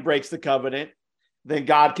Abraham breaks the covenant, then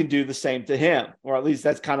God can do the same to him, or at least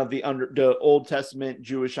that's kind of the Old Testament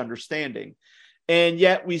Jewish understanding. And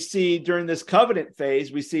yet we see during this covenant phase,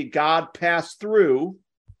 we see God pass through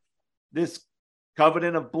this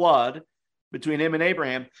covenant of blood between him and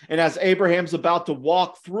Abraham. And as Abraham's about to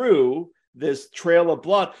walk through this trail of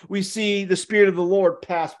blood, we see the Spirit of the Lord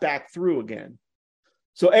pass back through again.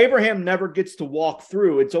 So Abraham never gets to walk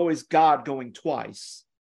through. It's always God going twice.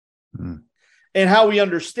 And how we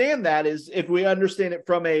understand that is, if we understand it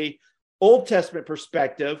from a Old Testament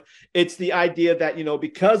perspective, it's the idea that,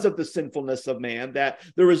 because of the sinfulness of man, that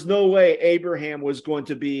there was no way Abraham was going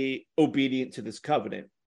to be obedient to this covenant.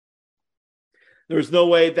 There's no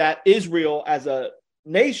way that Israel as a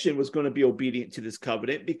nation was going to be obedient to this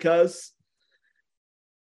covenant because,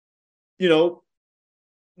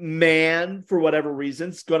 man, for whatever reason,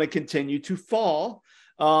 is going to continue to fall,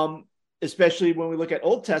 especially when we look at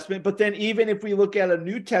Old Testament. But then even if we look at a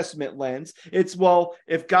New Testament lens, it's, well,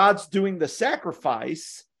 if God's doing the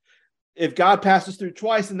sacrifice, if God passes through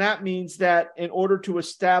twice, and that means that in order to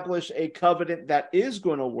establish a covenant that is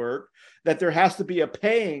going to work, that there has to be a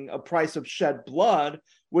paying a price of shed blood,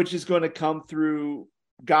 which is going to come through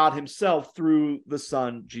God himself through the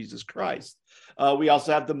Son, Jesus Christ. We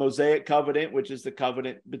also have the Mosaic covenant, which is the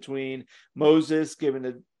covenant between Moses giving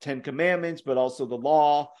the 10 commandments, but also the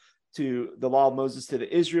law of Moses to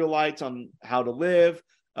the Israelites on how to live.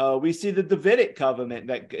 We see the Davidic covenant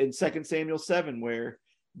that in 2 Samuel 7, where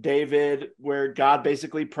God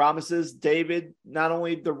basically promises David not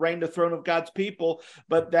only the reign, the throne of God's people,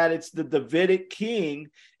 but that it's the Davidic king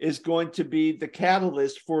is going to be the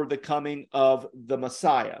catalyst for the coming of the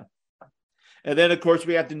Messiah. And then, of course,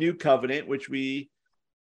 we have the new covenant, which we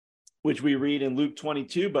read in Luke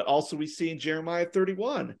 22, but also we see in Jeremiah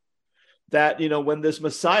 31. That, when this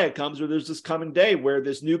Messiah comes, or there's this coming day where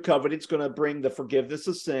this new covenant is going to bring the forgiveness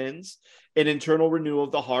of sins, an internal renewal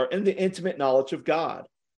of the heart, and the intimate knowledge of God,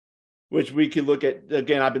 which we could look at.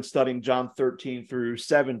 Again, I've been studying John 13 through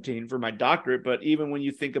 17 for my doctorate, but even when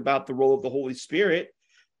you think about the role of the Holy Spirit,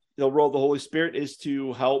 the role of the Holy Spirit is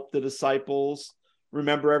to help the disciples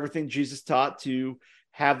remember everything Jesus taught, to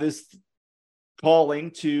have this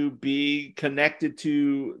calling to be connected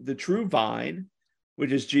to the true vine,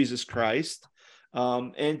 which is Jesus Christ,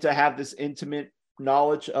 and to have this intimate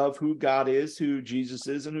knowledge of who God is, who Jesus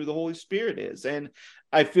is, and who the Holy Spirit is. And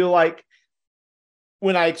I feel like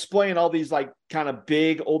when I explain all these like kind of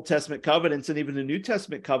big Old Testament covenants and even the New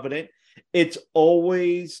Testament covenant, it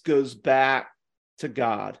always goes back to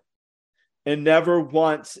God. And never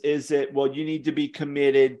once is it, well, you need to be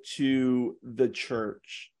committed to the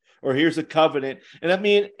church, or here's a covenant. And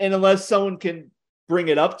and unless someone can bring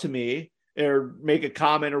it up to me or make a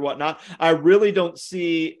comment or whatnot, I really don't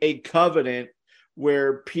see a covenant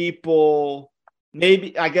where people,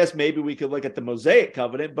 maybe we could look at the Mosaic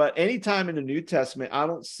covenant, but anytime in the New Testament, I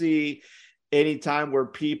don't see any time where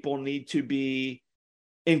people need to be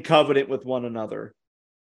in covenant with one another,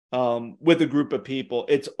 with a group of people.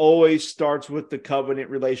 It always starts with the covenant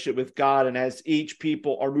relationship with God. And as each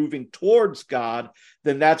people are moving towards God,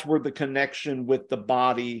 then that's where the connection with the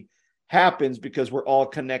body happens, because we're all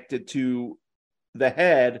connected to the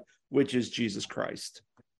head, which is Jesus Christ.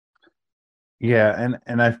 Yeah,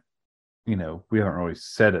 and I, we haven't really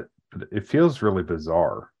said it, but it feels really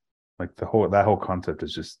bizarre. Like that whole concept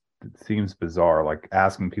is just, it seems bizarre. Like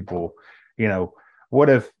asking people, what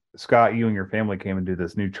if, Scott, you and your family came and do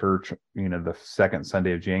this new church, the second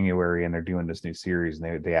Sunday of January, and they're doing this new series,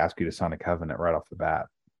 and they ask you to sign a covenant right off the bat,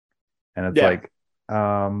 and it's like,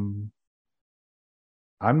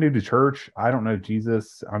 I'm new to church. I don't know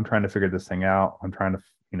Jesus. I'm trying to figure this thing out. I'm trying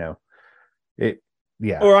to,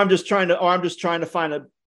 yeah. Or I'm just trying to find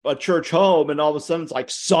a church home, and all of a sudden it's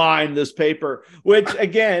like, sign this paper, which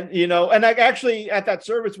again, and I actually at that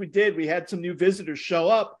service we had some new visitors show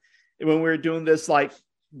up when we were doing this like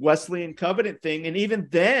Wesleyan covenant thing. And even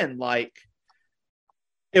then, like,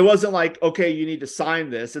 it wasn't like, okay, you need to sign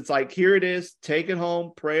this. It's like, here it is, take it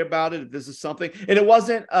home, pray about it if this is something. And it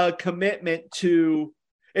wasn't a commitment to,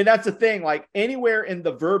 and that's the thing, like anywhere in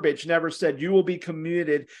the verbiage never said you will be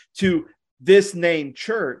committed to this named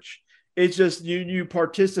church. It's just you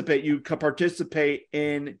participate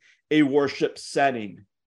in a worship setting.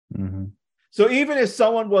 Mm-hmm. So even if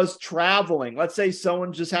someone was traveling, let's say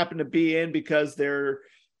someone just happened to be in because they're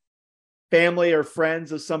family or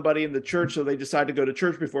friends of somebody in the church, so they decide to go to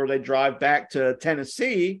church before they drive back to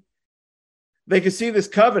Tennessee, they could see this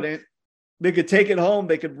covenant, they could take it home,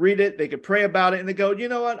 they could read it, they could pray about it, and they go, you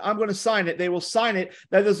know what, I'm going to sign it. They will sign it.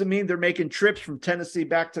 That doesn't mean they're making trips from Tennessee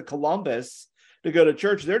back to Columbus to go to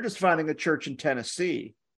church. They're just finding a church in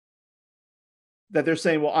Tennessee that they're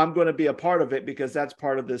saying, well, I'm going to be a part of it because that's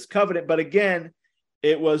part of this covenant. But again,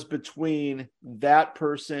 it was between that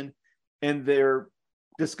person and their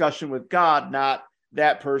discussion with God, not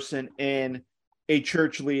that person and a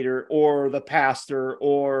church leader or the pastor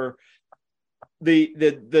or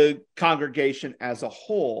the congregation as a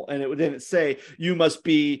whole. And it didn't say you must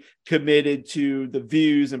be committed to the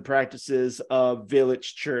views and practices of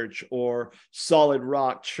Village Church or Solid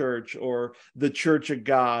Rock Church or the Church of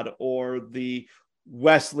God or the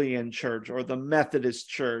Wesleyan Church or the Methodist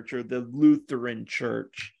Church or the Lutheran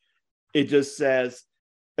Church. It just says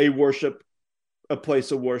a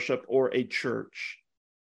place of worship or a church.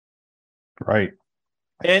 Right.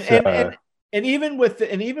 And And even with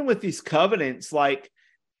these covenants, like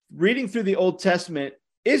reading through the Old Testament,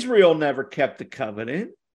 Israel never kept the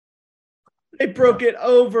covenant. They broke it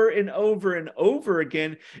over and over and over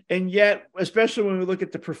again. And yet, especially when we look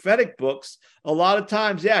at the prophetic books, a lot of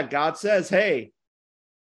times, God says, hey,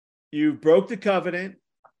 you broke the covenant.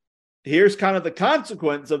 Here's kind of the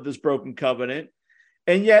consequence of this broken covenant.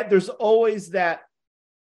 And yet there's always that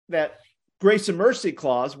grace and mercy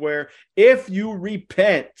clause where if you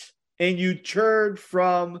repent and you turn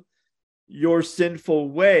from your sinful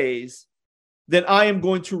ways, then I am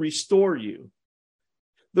going to restore you.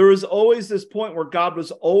 There was always this point where God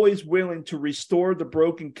was always willing to restore the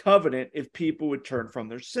broken covenant if people would turn from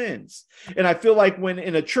their sins. And I feel like when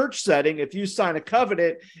in a church setting, if you sign a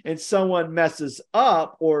covenant and someone messes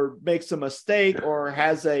up or makes a mistake or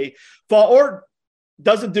has a fault or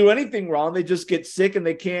doesn't do anything wrong, they just get sick and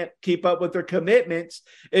they can't keep up with their commitments.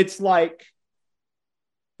 It's like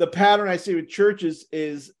the pattern I see with churches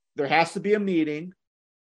is there has to be a meeting.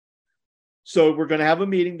 So we're going to have a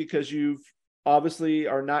meeting because you've obviously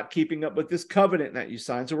are not keeping up with this covenant that you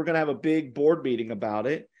signed. So we're going to have a big board meeting about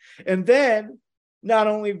it. And then not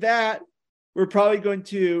only that, we're probably going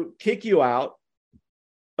to kick you out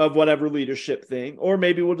of whatever leadership thing, or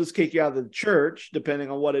maybe we'll just kick you out of the church,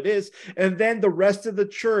 depending on what it is. And then the rest of the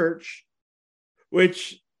church,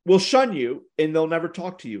 which will shun you and they'll never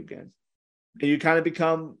talk to you again. And you kind of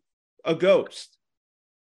become a ghost.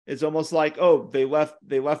 It's almost like, oh, they left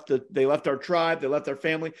our tribe, they left our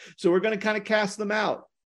family. So we're going to kind of cast them out,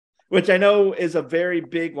 which I know is a very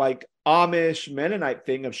big, like Amish Mennonite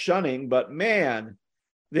thing of shunning, but man,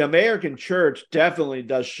 the American church definitely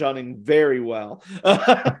does shunning very well.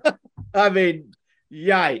 I mean,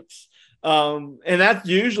 yikes. And that's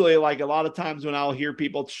usually like a lot of times when I'll hear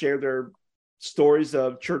people share their stories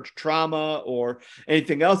of church trauma or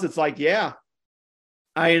anything else. It's like, yeah,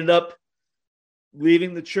 I ended up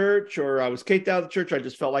leaving the church, or I was kicked out of the church. I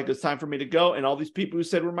just felt like it was time for me to go. And all these people who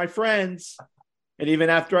said were my friends, and even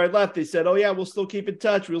after I left, they said, oh yeah, we'll still keep in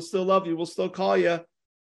touch. We'll still love you. We'll still call you.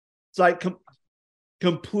 It's like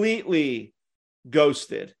completely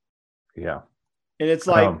ghosted. Yeah. And it's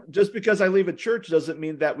like, just because I leave a church doesn't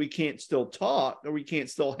mean that we can't still talk or we can't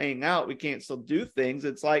still hang out. We can't still do things.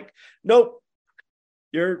 It's like, nope,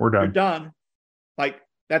 we're done. You're done. Like,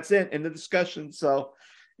 that's it in the discussion. So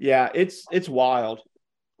yeah, it's wild.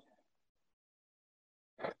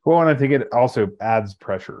 Well, and I think it also adds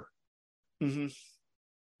pressure. Mm-hmm.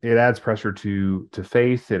 It adds pressure to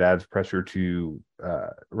faith. It adds pressure to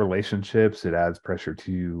relationships. It adds pressure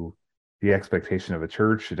to the expectation of a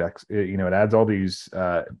church. It adds all these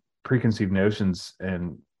preconceived notions,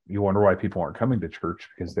 and you wonder why people aren't coming to church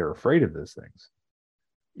because they're afraid of those things.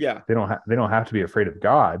 Yeah, they don't have to be afraid of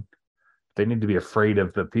God. They need to be afraid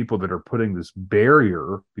of the people that are putting this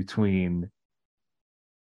barrier between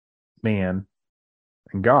man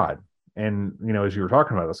and God. And, as you were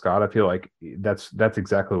talking about, Scott, I feel like that's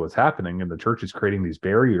exactly what's happening. And the church is creating these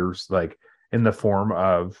barriers, like in the form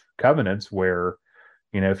of covenants where,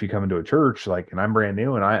 if you come into a church, like, and I'm brand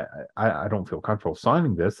new and I don't feel comfortable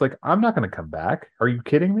signing this, like, I'm not going to come back. Are you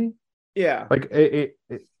kidding me? Yeah. Like, it's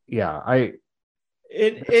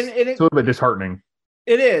a little bit disheartening.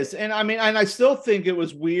 It is. And I mean, and I still think it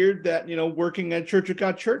was weird that, working at Church of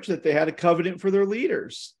God Church, that they had a covenant for their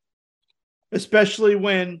leaders, especially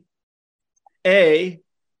when A,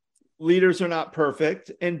 leaders are not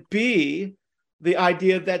perfect, and B, the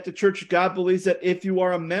idea that the Church of God believes that if you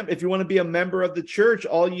are if you want to be a member of the church,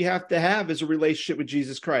 all you have to have is a relationship with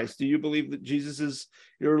Jesus Christ. Do you believe that Jesus is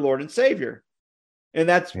your Lord and Savior? And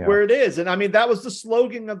that's where it is. And I mean, that was the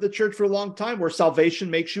slogan of the church for a long time, where salvation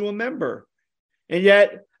makes you a member. And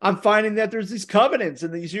yet I'm finding that there's these covenants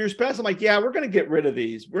in these years past. I'm like, yeah, we're going to get rid of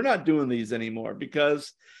these. We're not doing these anymore,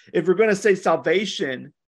 because if we're going to say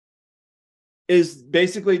salvation is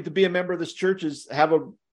basically to be a member of this church is have a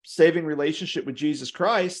saving relationship with Jesus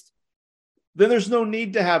Christ, then there's no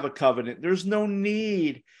need to have a covenant. There's no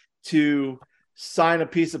need to sign a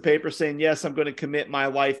piece of paper saying, yes, I'm going to commit my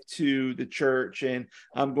life to the church and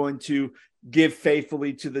I'm going to give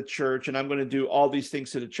faithfully to the church and I'm going to do all these things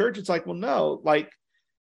to the church. It's like, well, no, like,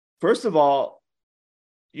 first of all,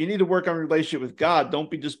 you need to work on a relationship with God. Don't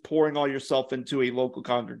be just pouring all yourself into a local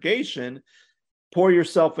congregation. Pour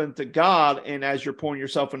yourself into God. And as you're pouring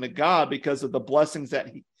yourself into God, because of the blessings that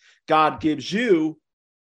God gives you,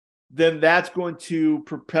 then that's going to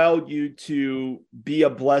propel you to be a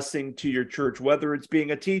blessing to your church, whether it's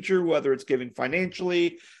being a teacher, whether it's giving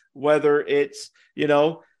financially, whether it's,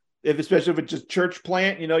 especially if it's a church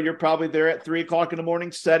plant, you're probably there at 3:00 in the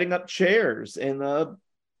morning setting up chairs in a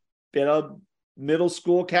middle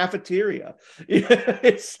school cafeteria.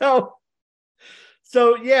 So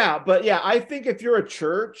So, yeah, but yeah, I think if you're a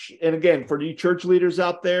church, and again, for you church leaders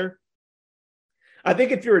out there, I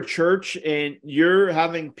think if you're a church and you're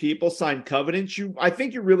having people sign covenants, I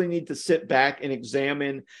think you really need to sit back and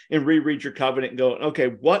examine and reread your covenant and go, okay,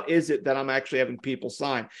 what is it that I'm actually having people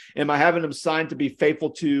sign? Am I having them sign to be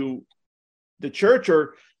faithful to the church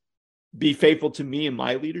or be faithful to me and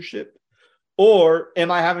my leadership? Or am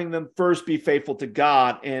I having them first be faithful to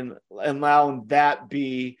God and allowing that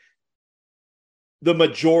be the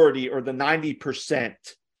majority or the 90%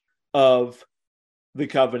 of the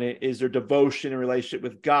covenant is their devotion and relationship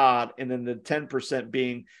with God, and then the 10%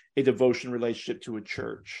 being a devotion relationship to a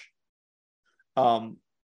church. Because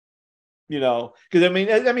I mean,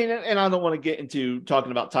 and I don't want to get into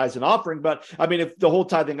talking about tithes and offering, but I mean, if the whole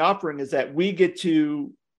tithing offering is that we get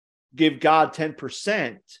to give God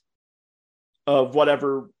 10% of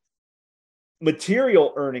whatever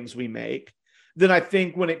material earnings we make, then I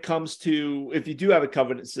think when it comes to, if you do have a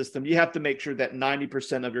covenant system, you have to make sure that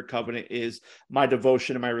 90% of your covenant is my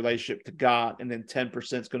devotion and my relationship to God. And then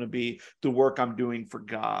 10% is going to be the work I'm doing for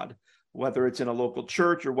God, whether it's in a local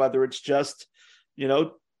church or whether it's just,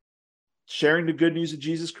 sharing the good news of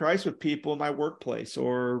Jesus Christ with people in my workplace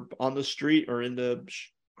or on the street or in the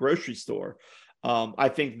grocery store. I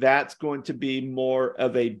think that's going to be more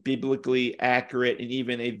of a biblically accurate and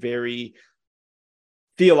even a very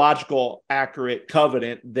theological accurate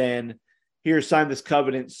covenant than here, sign this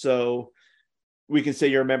covenant so we can say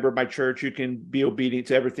you're a member of my church, you can be obedient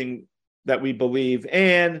to everything that we believe,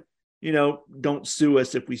 and don't sue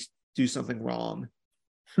us if we do something wrong.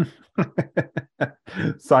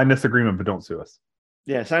 Sign this agreement but don't sue us.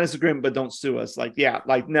 Yeah, sign this agreement but don't sue us.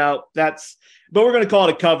 No, that's, but we're going to call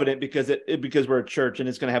it a covenant because because we're a church, and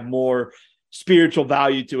it's going to have more spiritual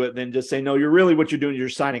value to it than just say, no, what you're doing, you're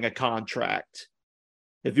signing a contract.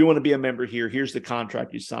 If you want to be a member here, here's the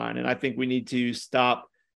contract you sign. And I think churches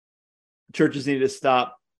need to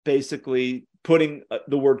stop basically putting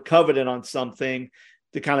the word covenant on something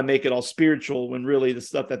to kind of make it all spiritual when really the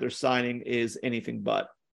stuff that they're signing is anything but.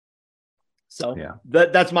 So yeah,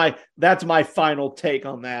 that's my final take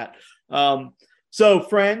on that. So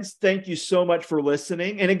friends, thank you so much for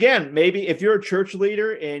listening. And again, maybe if you're a church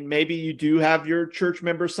leader and maybe you do have your church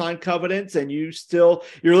members sign covenants and you're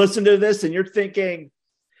listening to this and you're thinking,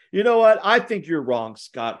 you know what? I think you're wrong,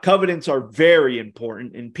 Scott. Covenants are very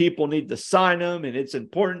important and people need to sign them and it's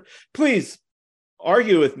important. Please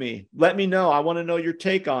argue with me. Let me know. I want to know your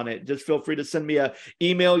take on it. Just feel free to send me an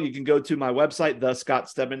email. You can go to my website,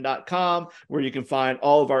 thescottstedman.com, where you can find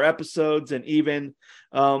all of our episodes and even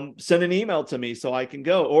send an email to me so I can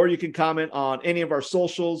go. Or you can comment on any of our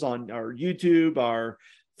socials, on our YouTube, our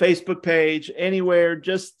Facebook page, anywhere.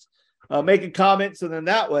 Just make a comment. So then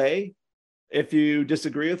that way, if you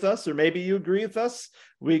disagree with us, or maybe you agree with us,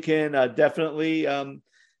 we can definitely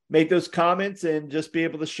make those comments and just be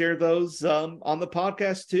able to share those on the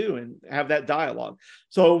podcast too and have that dialogue.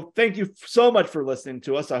 So thank you so much for listening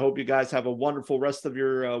to us. I hope you guys have a wonderful rest of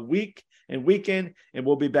your week and weekend, and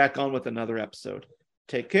we'll be back on with another episode.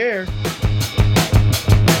 Take care.